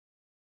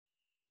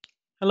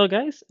Hello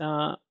guys,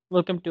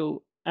 welcome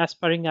to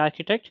Aspiring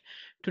Architect.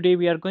 Today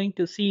we are going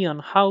to see on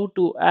how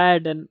to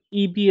add an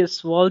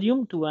EBS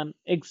volume to an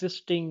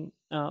existing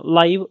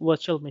live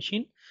virtual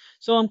machine.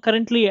 So I'm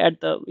currently at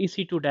the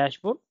EC2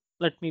 dashboard.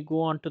 Let me go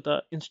on to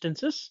the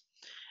instances.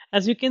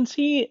 As you can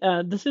see,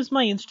 this is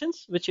my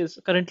instance which is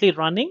currently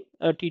running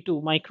a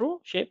T2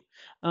 micro shape.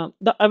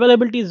 The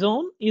availability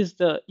zone is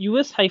the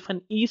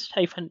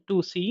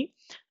US-East-2C.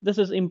 This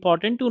is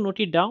important to note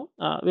it down.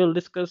 We'll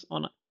discuss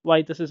on why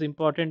this is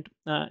important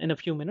in a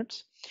few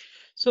minutes.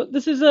 So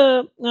this is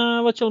a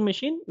virtual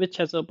machine which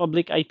has a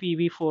public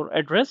IPv4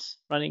 address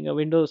running a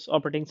Windows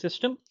operating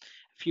system.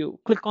 If you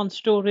click on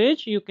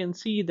storage, you can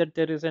see that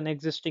there is an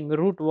existing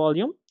root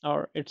volume,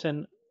 or it's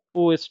an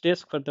OS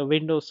disk for the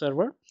Windows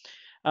server.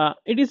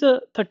 It is a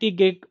 30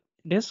 gig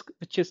disk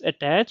which is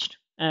attached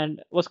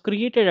and was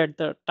created at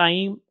the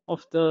time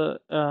of the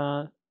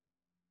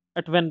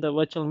at when the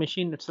virtual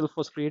machine itself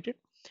was created.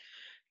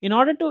 In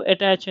order to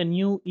attach a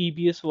new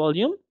EBS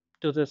volume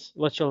to this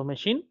virtual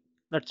machine,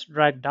 let's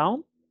drag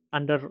down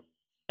under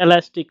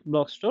Elastic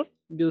Block Store.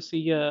 You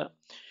see a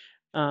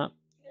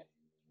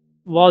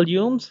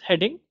volumes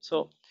heading.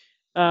 So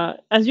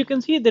as you can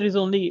see, there is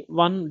only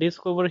one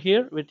disk over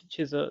here, which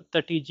is a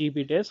 30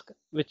 GB disk,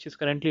 which is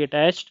currently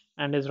attached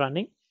and is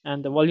running.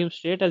 And the volume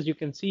state, as you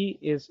can see,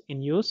 is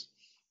in use.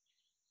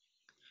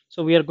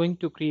 So we are going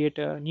to create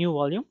a new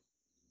volume.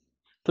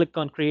 Click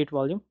on create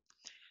volume.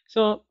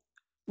 So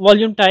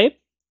volume type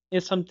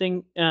is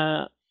something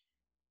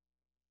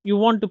you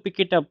want to pick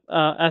it up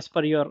as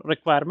per your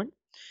requirement.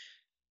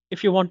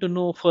 If you want to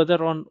know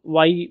further on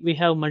why we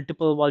have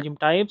multiple volume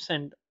types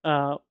and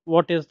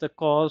what is the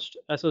cost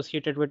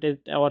associated with it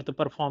or the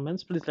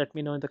performance, please let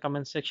me know in the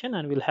comment section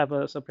and we'll have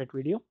a separate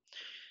video.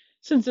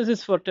 Since this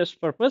is for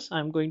test purpose,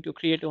 I'm going to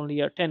create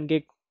only a 10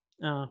 gig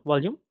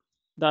volume.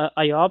 The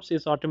IOPS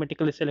is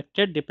automatically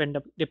selected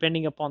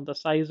depending upon the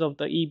size of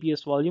the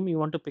EBS volume you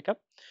want to pick up.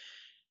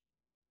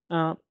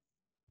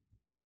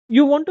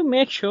 You want to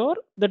make sure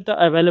that the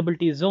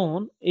availability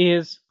zone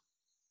of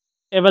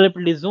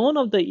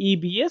the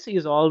EBS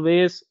is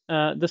always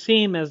the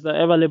same as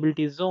the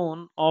availability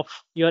zone of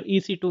your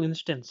EC2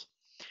 instance,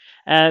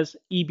 as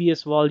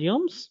EBS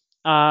volumes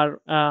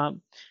are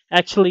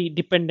actually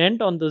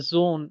dependent on the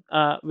zone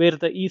where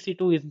the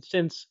EC2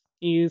 instance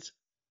is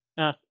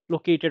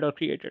located or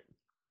created.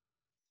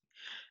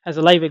 As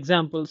a live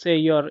example, say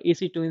your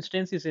EC2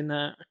 instance is in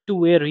a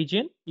 2A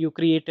region, you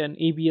create an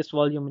EBS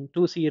volume in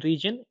 2C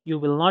region, you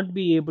will not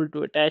be able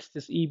to attach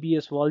this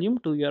EBS volume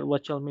to your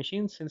virtual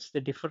machine since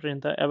they differ in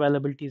the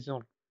availability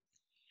zone.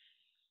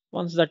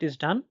 Once that is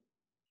done,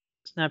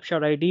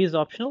 snapshot ID is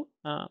optional.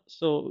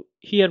 So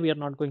here we are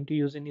not going to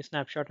use any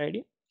snapshot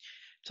ID.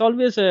 It's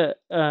always a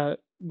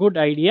good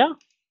idea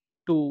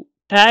to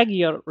tag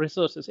your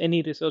resources,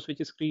 any resource which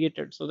is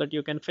created, so that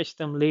you can fetch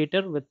them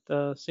later with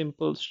a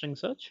simple string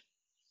search.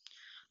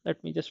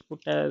 Let me just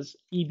put as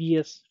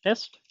EBS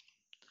test.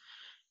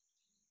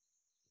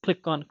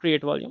 Click on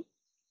create volume.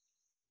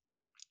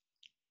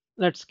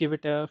 Let's give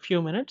it a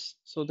few minutes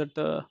so that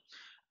the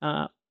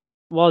uh,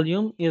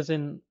 volume is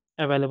in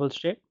available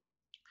state.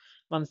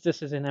 Once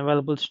this is in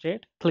available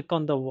state, click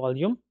on the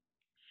volume,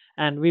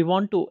 and we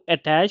want to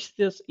attach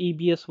this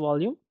EBS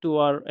volume to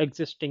our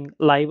existing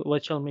live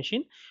virtual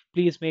machine.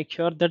 Please make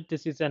sure that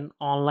this is an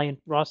online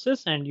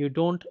process and you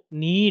don't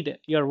need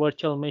your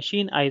virtual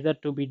machine either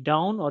to be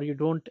down, or you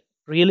don't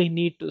really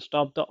need to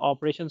stop the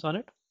operations on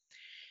it.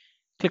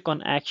 Click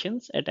on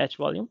actions, attach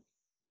volume.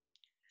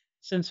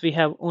 Since we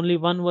have only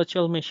one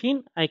virtual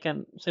machine, I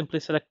can simply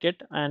select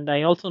it, and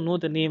I also know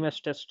the name as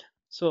test.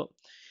 So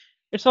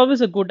it's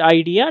always a good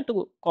idea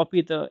to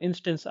copy the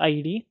instance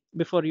ID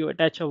before you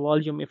attach a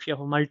volume if you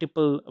have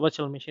multiple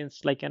virtual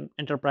machines like an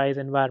enterprise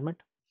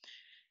environment.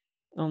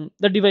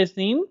 The device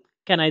name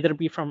can either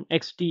be from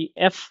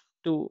XDF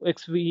to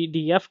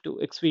XVDF to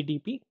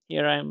XVDP.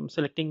 Here I am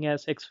selecting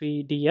as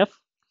XVDF.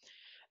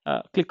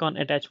 Click on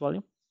attach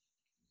volume.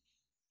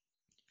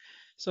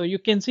 So you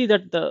can see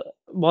that the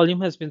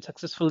volume has been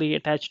successfully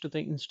attached to the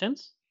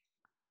instance.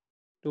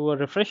 Do a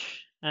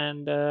refresh,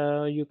 and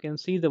you can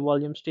see the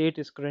volume state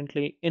is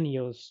currently in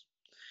use.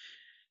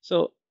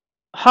 So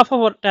half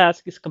of our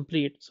task is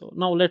complete. So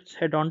now let's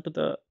head on to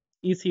the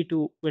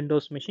EC2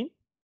 Windows machine.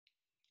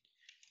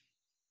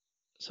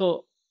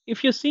 So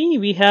if you see,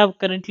 we have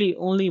currently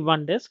only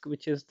one disk,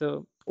 which is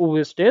the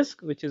OS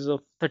disk, which is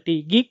of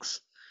 30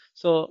 gigs.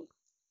 So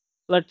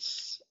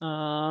let's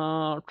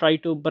try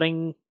to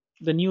bring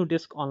the new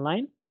disk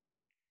online.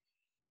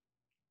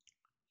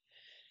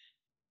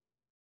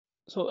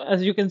 So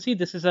as you can see,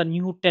 this is a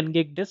new 10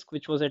 gig disk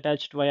which was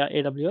attached via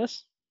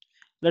AWS.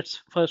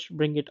 Let's first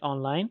bring it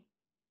online.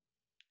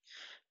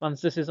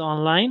 Once this is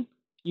online,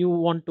 you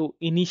want to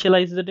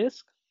initialize the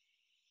disk.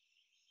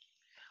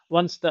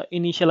 Once the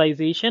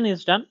initialization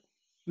is done,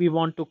 we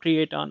want to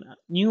create a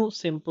new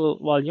simple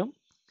volume.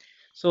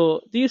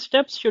 So these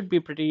steps should be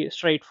pretty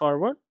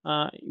straightforward.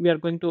 We are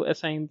going to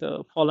assign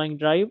the following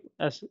drive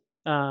as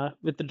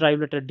with the drive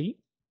letter D.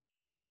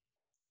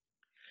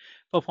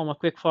 Perform a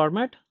quick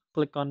format,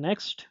 click on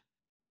next,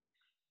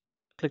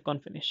 click on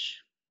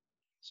finish.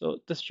 So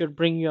this should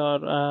bring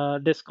your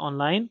disk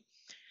online.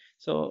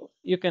 So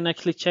you can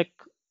actually check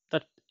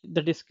that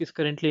the disk is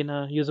currently in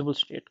a usable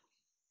state.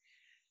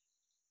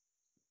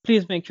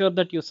 Please make sure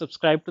that you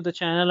subscribe to the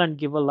channel and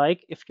give a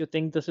like if you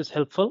think this is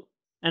helpful.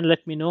 And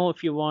let me know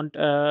if you want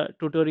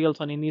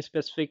tutorials on any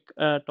specific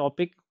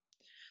topic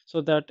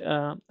so that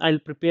I'll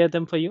prepare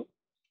them for you.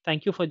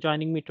 Thank you for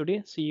joining me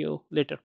today. See you later.